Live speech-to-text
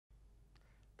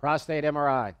Prostate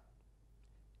MRI.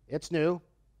 It's new,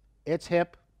 it's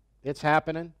hip, it's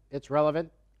happening, it's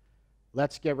relevant.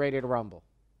 Let's get ready to rumble,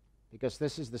 because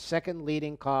this is the second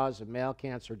leading cause of male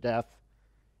cancer death,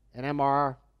 and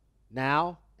MR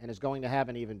now, and is going to have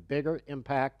an even bigger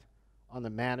impact on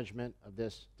the management of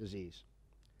this disease.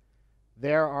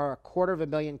 There are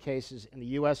 250,000 cases in the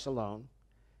US alone,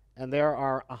 and there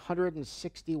are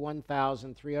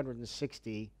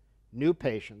 161,360 new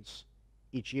patients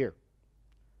each year.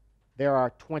 There are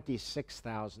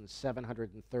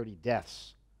 26,730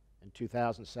 deaths in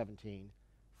 2017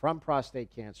 from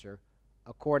prostate cancer,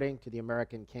 according to the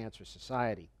American Cancer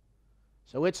Society.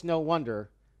 So it's no wonder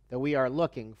that we are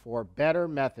looking for better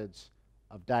methods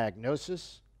of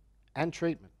diagnosis and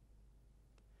treatment.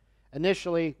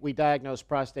 Initially, we diagnosed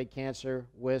prostate cancer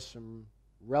with some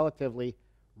relatively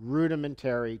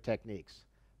rudimentary techniques,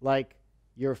 like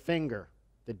your finger,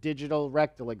 the digital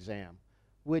rectal exam,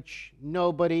 which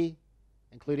nobody,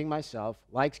 including myself,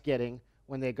 likes getting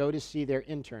when they go to see their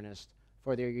internist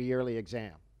for their yearly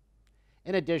exam.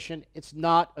 In addition, it's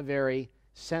not a very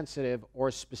sensitive or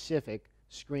specific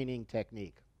screening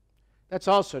technique. That's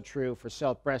also true for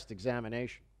self-breast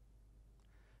examination.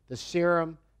 The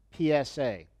serum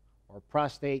PSA, or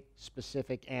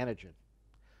prostate-specific antigen.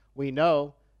 We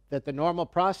know that the normal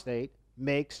prostate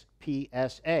makes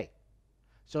PSA.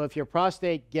 So if your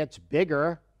prostate gets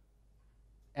bigger,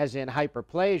 as in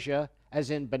hyperplasia, as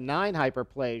in benign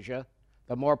hyperplasia,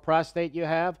 the more prostate you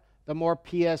have, the more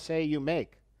PSA you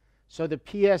make. So the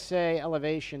PSA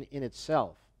elevation in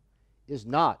itself is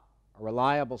not a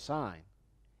reliable sign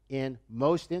in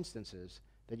most instances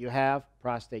that you have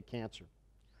prostate cancer.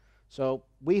 So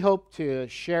we hope to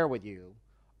share with you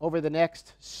over the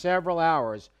next several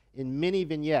hours in mini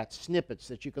vignettes, snippets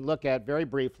that you can look at very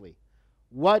briefly,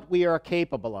 what we are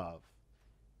capable of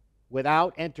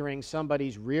without entering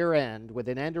somebody's rear end with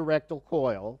an endorectal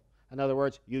coil. In other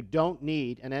words, you don't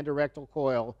need an endorectal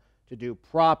coil to do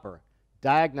proper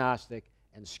diagnostic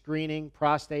and screening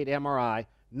prostate MRI,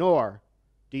 nor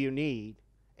do you need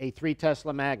a 3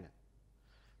 Tesla magnet.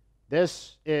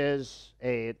 This is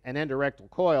an endorectal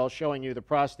coil showing you the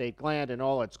prostate gland in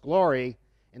all its glory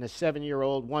in a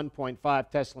 7-year-old 1.5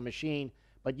 Tesla machine,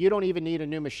 but you don't even need a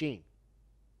new machine.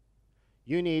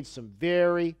 You need some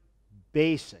very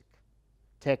basic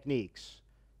techniques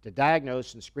to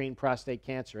diagnose and screen prostate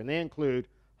cancer, and they include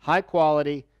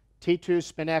high-quality T2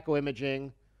 spin echo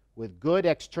imaging with good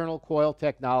external coil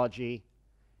technology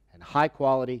and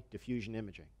high-quality diffusion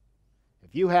imaging.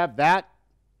 If you have that,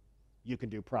 you can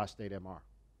do prostate MR.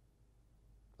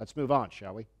 Let's move on,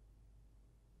 shall we?